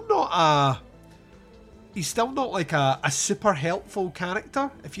still not like a super helpful character,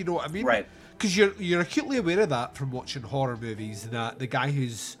 if you know what I mean. Right. Because you're acutely aware of that from watching horror movies, that the guy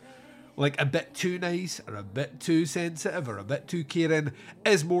who's like a bit too nice or a bit too sensitive or a bit too caring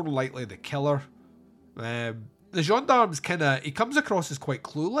is more likely the killer. The gendarme's he comes across as quite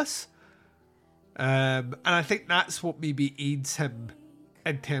clueless. And I think that's what maybe aids him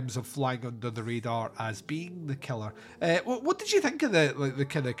in terms of flying under the radar as being the killer. What did you think of the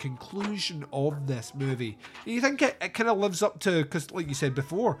kind of conclusion of this movie? Do you think it kind of lives up to, because like you said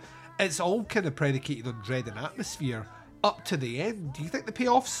before, it's all kind of predicated on dread and atmosphere up to the end. Do you think the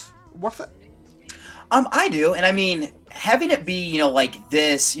payoff's worth it? I do, and I mean, having it be, you know, like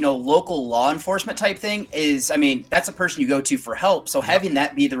this, you know, local law enforcement type thing is, I mean, that's a person you go to for help. So having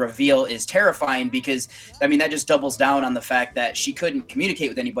that be the reveal is terrifying because, I mean, that just doubles down on the fact that she couldn't communicate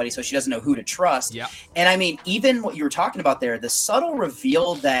with anybody, so she doesn't know who to trust. Yeah. And I mean, even what you were talking about there, the subtle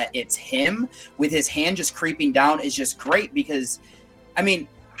reveal that it's him with his hand just creeping down is just great because, I mean,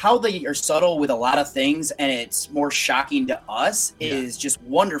 how they are subtle with a lot of things and it's more shocking to us is just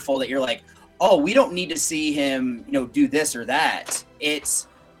wonderful that you're like, oh, we don't need to see him, you know, do this or that. It's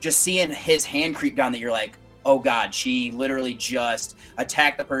just seeing his hand creep down that you're like, oh God, she literally just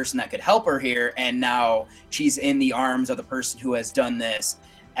attacked the person that could help her here. And now she's in the arms of the person who has done this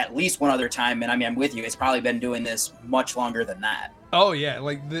at least one other time. And I mean, I'm with you. It's probably been doing this much longer than that. Oh yeah.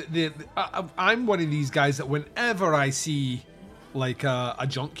 Like I'm one of these guys that whenever I see like a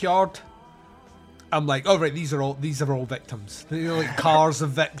junkyard, I'm like, oh right, these are all victims. You know, like cars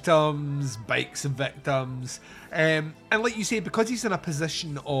of victims, bikes of victims, and like you say, because he's in a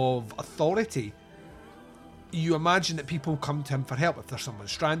position of authority, you imagine that people come to him for help. If there's someone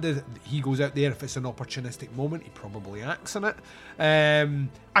stranded, he goes out there. If it's an opportunistic moment, he probably acts on it.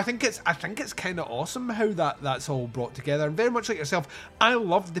 I think it's kind of awesome how that's all brought together. And very much like yourself, I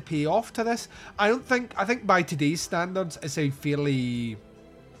love the payoff to this. I think by today's standards, it's a fairly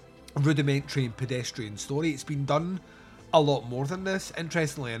rudimentary and pedestrian story. It's been done a lot more than this,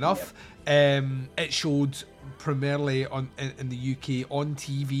 interestingly enough. It showed primarily in the UK on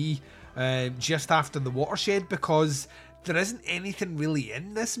TV just after The Watershed, because there isn't anything really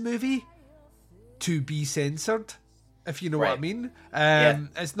in this movie to be censored, if you know what I mean.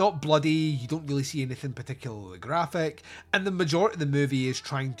 It's not bloody, you don't really see anything particularly graphic, and the majority of the movie is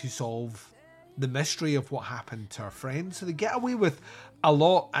trying to solve the mystery of what happened to our friend. So they get away with a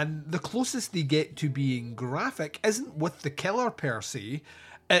lot, and the closest they get to being graphic isn't with the killer per se,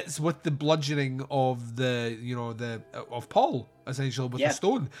 it's with the bludgeoning of of Paul, essentially, with the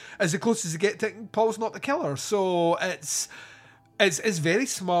stone. As close as they get to it, Paul's not the killer. So it's very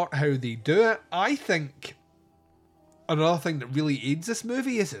smart how they do it. I think another thing that really aids this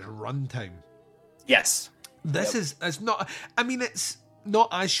movie is its runtime. Yes. It's not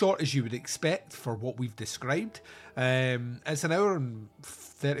as short as you would expect for what we've described. It's an hour and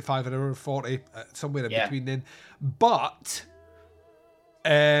 35, an hour and 40, somewhere in between then. But,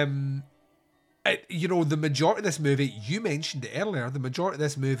 the majority of this movie, you mentioned it earlier, the majority of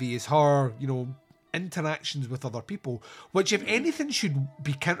this movie is her, interactions with other people, which if anything should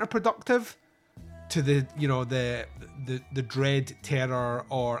be counterproductive to the dread, terror,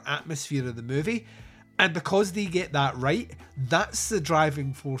 or atmosphere of the movie. And because they get that right, that's the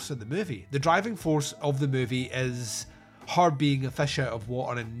driving force of the movie. The driving force of the movie is her being a fish out of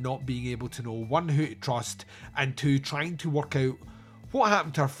water and not being able to know, one, who to trust, and two, trying to work out what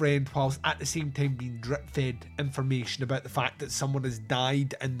happened to her friend whilst at the same time being drip-fed information about the fact that someone has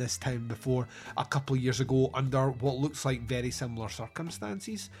died in this town before a couple of years ago under what looks like very similar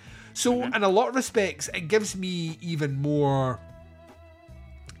circumstances. So in a lot of respects, it gives me even more...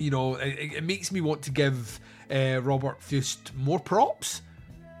 it makes me want to give Robert Fust more props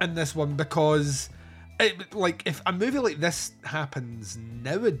in this one, because if a movie like this happens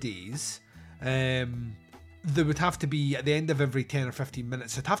nowadays, there would have to be, at the end of every 10 or 15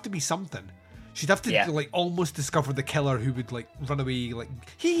 minutes, there'd have to be something She'd have to like almost discover the killer who would like run away, like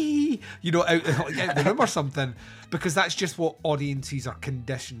out the room or something, because that's just what audiences are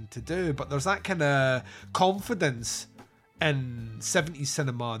conditioned to do. But there's that kind of confidence in 70s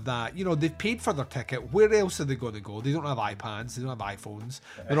cinema that, they've paid for their ticket. Where else are they going to go? They don't have iPads, they don't have iPhones,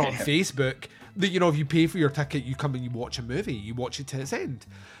 they're not on Facebook. If you pay for your ticket, you come and you watch a movie, you watch it to its end.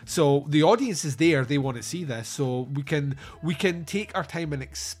 So the audience is there, they want to see this, so we can take our time and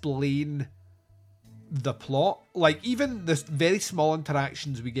explain the plot. Like, even the very small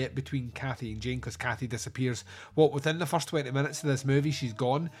interactions we get between Kathy and Jane, because Kathy disappears within the first 20 minutes of this movie, she's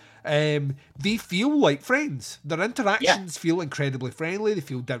gone. They feel like friends. Their interactions feel incredibly friendly, they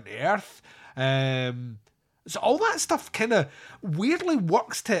feel down to earth. So all that stuff kind of weirdly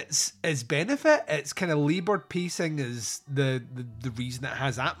works to its benefit. It's kind of laboured pacing is the reason it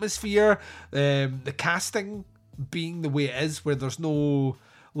has atmosphere. The casting being the way it is, where there's no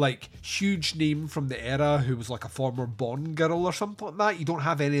like huge name from the era who was like a former Bond girl or something like that. You don't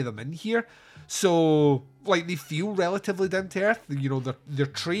have any of them in here, so like they feel relatively down to earth. They're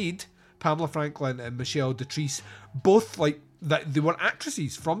trade, Pamela Franklin and Michelle Doutrice, both like that. They were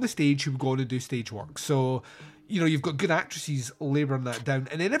actresses from the stage who would go on and do stage work. So you've got good actresses labouring that down,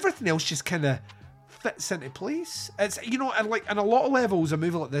 and then everything else just kind of fits into place. It's and like on a lot of levels, a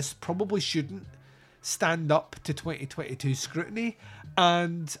movie like this probably shouldn't stand up to 2022 scrutiny.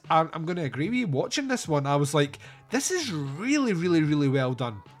 And I'm going to agree with you. Watching this one, I was like, this is really, really, really well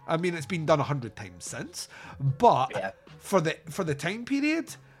done. I mean, it's been done 100 times since, but for the time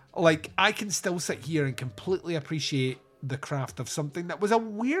period, like, I can still sit here and completely appreciate the craft of something that was a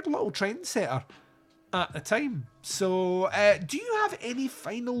weird little trendsetter at the time. So, do you have any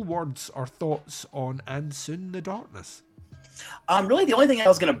final words or thoughts on And Soon the Darkness? Really, the only thing I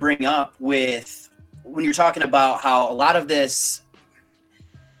was going to bring up with when you're talking about how a lot of this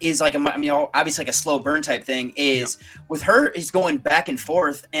is like obviously like a slow burn type thing is with her is going back and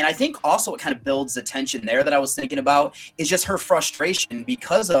forth. And I think also what kind of builds the tension there that I was thinking about is just her frustration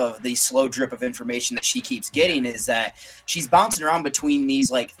because of the slow drip of information that she keeps getting, is that she's bouncing around between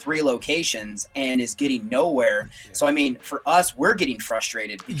these like 3 locations and is getting nowhere. So, I mean, for us, we're getting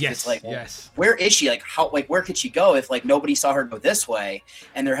frustrated because it's like, where is she? Like, where could she go if like nobody saw her go this way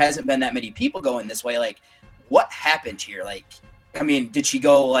and there hasn't been that many people going this way? Like, what happened here? Like, I mean, did she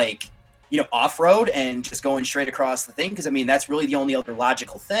go like, off-road and just going straight across the thing? Because, I mean, that's really the only other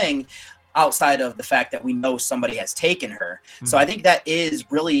logical thing outside of the fact that we know somebody has taken her. Mm-hmm. So I think that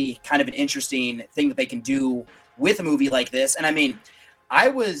is really kind of an interesting thing that they can do with a movie like this. And I mean,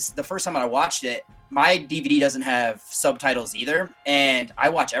 the first time I watched it, my DVD doesn't have subtitles either. And I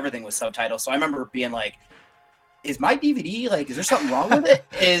watch everything with subtitles. So I remember being like, is my DVD, like, is there something wrong with it?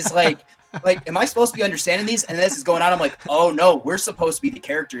 Is like, am I supposed to be understanding these? And this is going on. I'm like, oh no, we're supposed to be the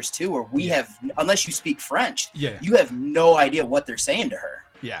characters too, or we have, unless you speak French, you have no idea what they're saying to her.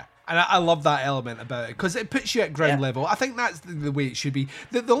 Yeah. And I love that element about it because it puts you at ground level. I think that's the way it should be.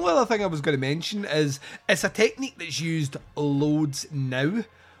 The only other thing I was going to mention is it's a technique that's used loads now,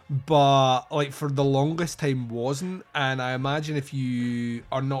 but like for the longest time wasn't. And I imagine if you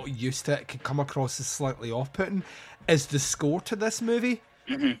are not used to it, it could come across as slightly off-putting, is the score to this movie.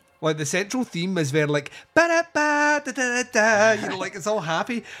 Mm-hmm. Like, the central theme is very like, ba-da-ba-da-da-da, like, it's all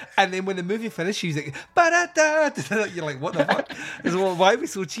happy. And then when the movie finishes, like, ba-da-da-da-da, you're like, what the fuck? Well, why are we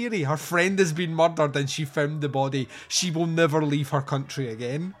so cheery? Her friend has been murdered and she found the body. She will never leave her country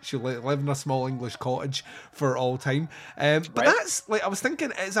again. She'll live in a small English cottage for all time. But that's, like, I was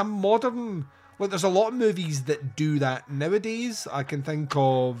thinking, it's a modern... Like, there's a lot of movies that do that nowadays. I can think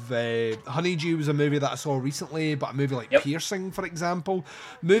of Honeydew was a movie that I saw recently, but a movie like Piercing, for example.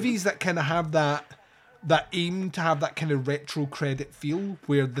 Movies that kind of have that aim to have that kind of retro credit feel,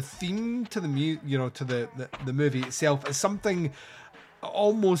 where the theme to the the movie itself is something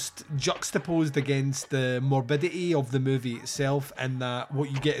almost juxtaposed against the morbidity of the movie itself, and that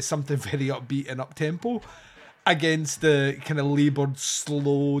what you get is something very upbeat and up-tempo against the kind of laboured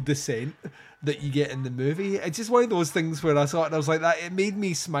slow descent that you get in the movie. It's just one of those things where I saw it and I was like, that it made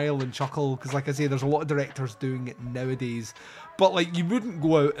me smile and chuckle, because like I say, there's a lot of directors doing it nowadays, but like you wouldn't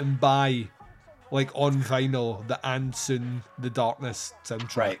go out and buy like on vinyl the And Soon the Darkness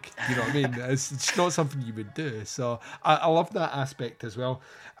soundtrack, right? You know what I mean? It's not something you would do. So I love that aspect as well.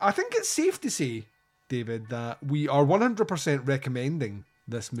 I think it's safe to say, David, that we are 100% recommending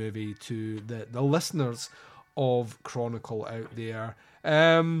this movie to the listeners of Chronicle out there.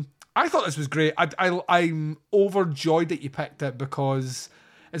 I thought this was great. I'm overjoyed that you picked it, because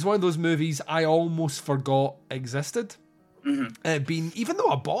it's one of those movies I almost forgot existed. Being, even though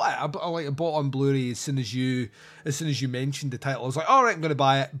I bought it, I bought it on Blu-ray as soon as you mentioned the title. I was like, all right, I'm going to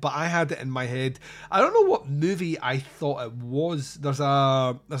buy it. But I had it in my head. I don't know what movie I thought it was. There's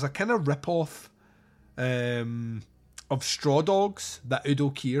a kind of rip-off of Straw Dogs that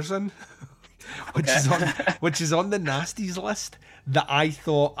Udo Kier's in, which is on the nasties list. That I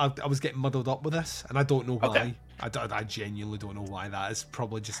thought I was getting muddled up with this, and I don't know why. Okay. I genuinely don't know why that is.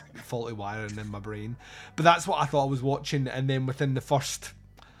 Probably just faulty wiring in my brain. But that's what I thought I was watching, and then within the first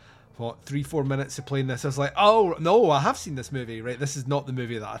 3-4 minutes of playing this, I was like, oh no, I have seen this movie, right? This is not the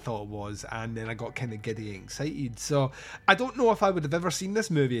movie that I thought it was. And then I got kind of giddy and excited. So I don't know if I would have ever seen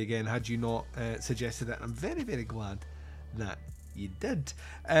this movie again had you not suggested it. I'm very, very glad that you did.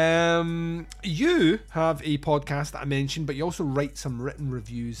 You have a podcast that I mentioned, but you also write some written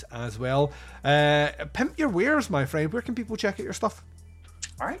reviews as well. Pimp your wares, my friend. Where can people check out your stuff?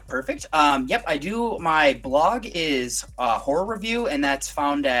 All right, perfect. Yep, I do. My blog is Horror Review, and that's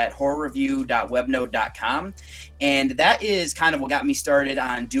found at horrorreview.webnode.com. And that is kind of what got me started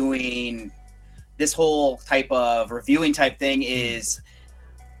on doing this whole type of reviewing type thing. Is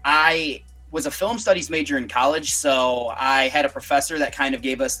I was a film studies major in college, so I had a professor that kind of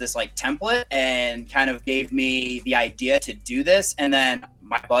gave us this like template and kind of gave me the idea to do this. And then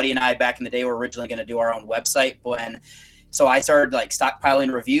my buddy and I back in the day were originally going to do our own website, so I started like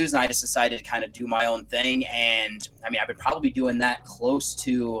stockpiling reviews, and I just decided to kind of do my own thing. And I mean, I've been probably doing that close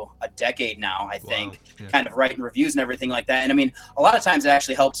to a decade now, I think, kind of writing reviews and everything like that. And I mean, a lot of times it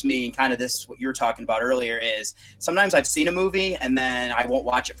actually helps me kind of this, what you were talking about earlier is sometimes I've seen a movie and then I won't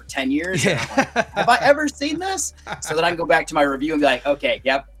watch it for 10 years. Yeah. And I'm like, have I ever seen this? So that I can go back to my review and be like, okay,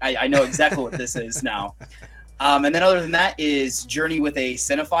 yep, I know exactly what this is now. And then other than that is Journey with a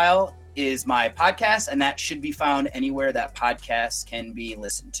Cinephile is my podcast, and that should be found anywhere that podcasts can be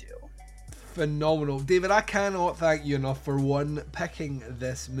listened to. Phenomenal. David, I cannot thank you enough for one, picking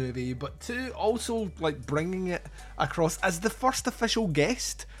this movie, but two, also like bringing it across as the first official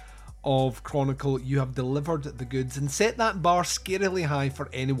guest of Chronicle. You have delivered the goods and set that bar scarily high for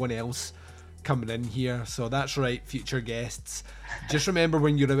anyone else coming in here. So that's right, future guests, just remember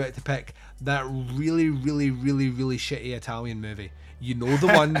when you're about to pick that really, really, really, really shitty Italian movie. You know the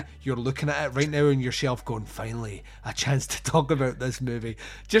one, you're looking at it right now on your shelf going, finally, a chance to talk about this movie.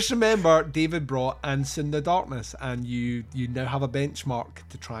 Just remember, David brought Ants in the Darkness, and you now have a benchmark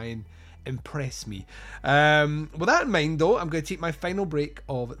to try and impress me. With that in mind, though, I'm going to take my final break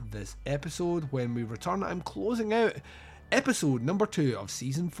of this episode. When we return, I'm closing out episode number 2 of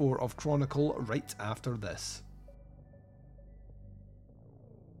Season 4 of Chronicle right after this.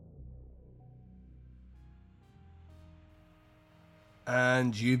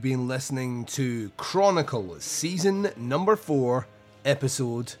 And you've been listening to Chronicle, season number 4,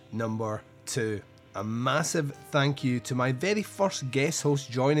 episode number 2. A massive thank you to my very first guest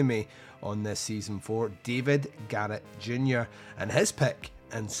host joining me on this season 4, David Garrett Jr., and his pick,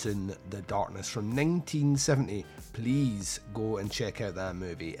 Ants in the Darkness from 1970. Please go and check out that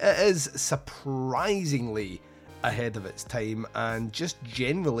movie. It is surprisingly ahead of its time and just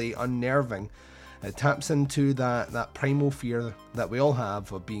generally unnerving. It taps into that primal fear that we all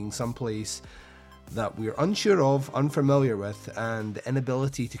have of being someplace that we're unsure of, unfamiliar with, and the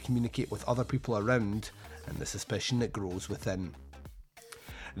inability to communicate with other people around, and the suspicion that grows within.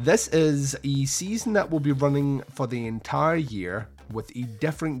 This is a season that will be running for the entire year, with a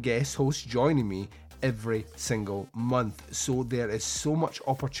different guest host joining me every single month. So there is so much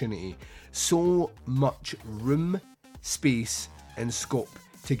opportunity, so much room, space, and scope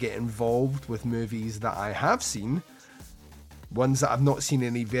to get involved with movies that I have seen, ones that I've not seen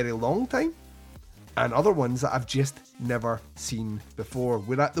in a very long time, and other ones that I've just never seen before.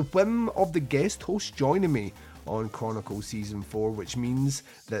 We're at the whim of the guest host joining me on Chronicle Season 4, which means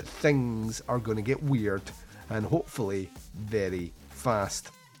that things are going to get weird, and hopefully very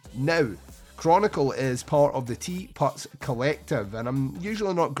fast. Now, Chronicle is part of the Teapots Collective, and I'm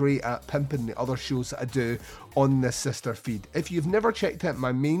usually not great at pimping the other shows that I do on this sister feed. If you've never checked out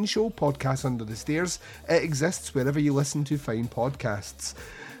my main show, Podcast Under the Stairs, it exists wherever you listen to fine podcasts.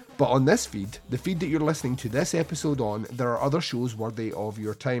 But on this feed, the feed that you're listening to this episode on, there are other shows worthy of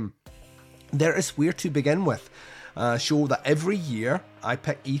your time. There is Where to Begin With, a show that every year I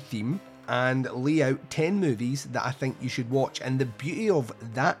pick a theme and lay out 10 movies that I think you should watch. And the beauty of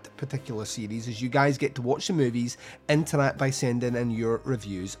that particular series is you guys get to watch the movies, interact by sending in your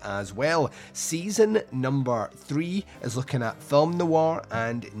reviews as well. Season number 3 is looking at film noir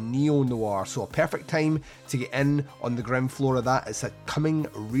and neo-noir, so a perfect time to get in on the ground floor of that. It's coming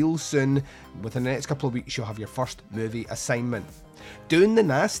real soon. Within the next couple of weeks you'll have your first movie assignment. Doing the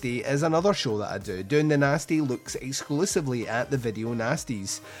Nasty is another show that I do. Doing the Nasty looks exclusively at the video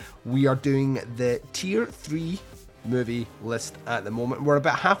nasties. We are doing the Tier 3 movie list at the moment. We're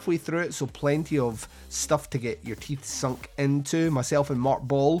about halfway through it, so plenty of stuff to get your teeth sunk into. Myself and Mark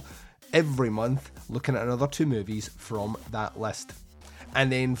Ball every month looking at another 2 movies from that list.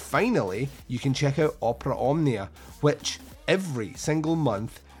 And then finally, you can check out Opera Omnia, which every single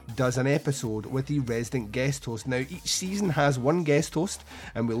month does an episode with the resident guest host. Now, each season has one guest host,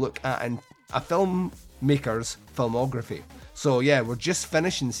 and we look at a filmmaker's filmography. So yeah, we're just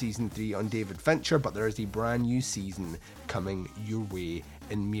finishing season 3 on David Fincher, but there is a brand new season coming your way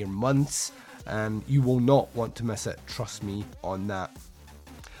in mere months, and you will not want to miss it, trust me on that.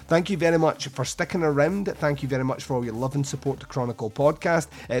 Thank you very much for sticking around. Thank you very much for all your love and support to Chronicle Podcast.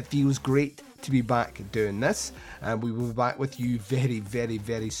 It feels great to be back doing this, and we will be back with you very, very,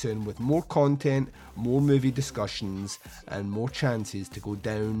 very soon with more content, more movie discussions, and more chances to go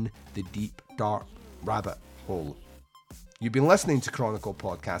down the deep, dark rabbit hole. You've been listening to Chronicle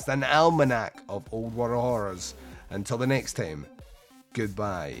Podcast, an almanac of old world horrors. Until the next time,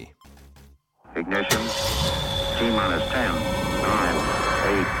 goodbye. Ignition. T-minus 10, 9,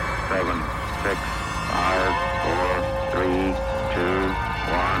 8, 7, 6, 5, 4, 3, 2,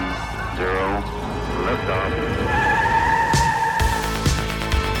 1, 0. Liftoff.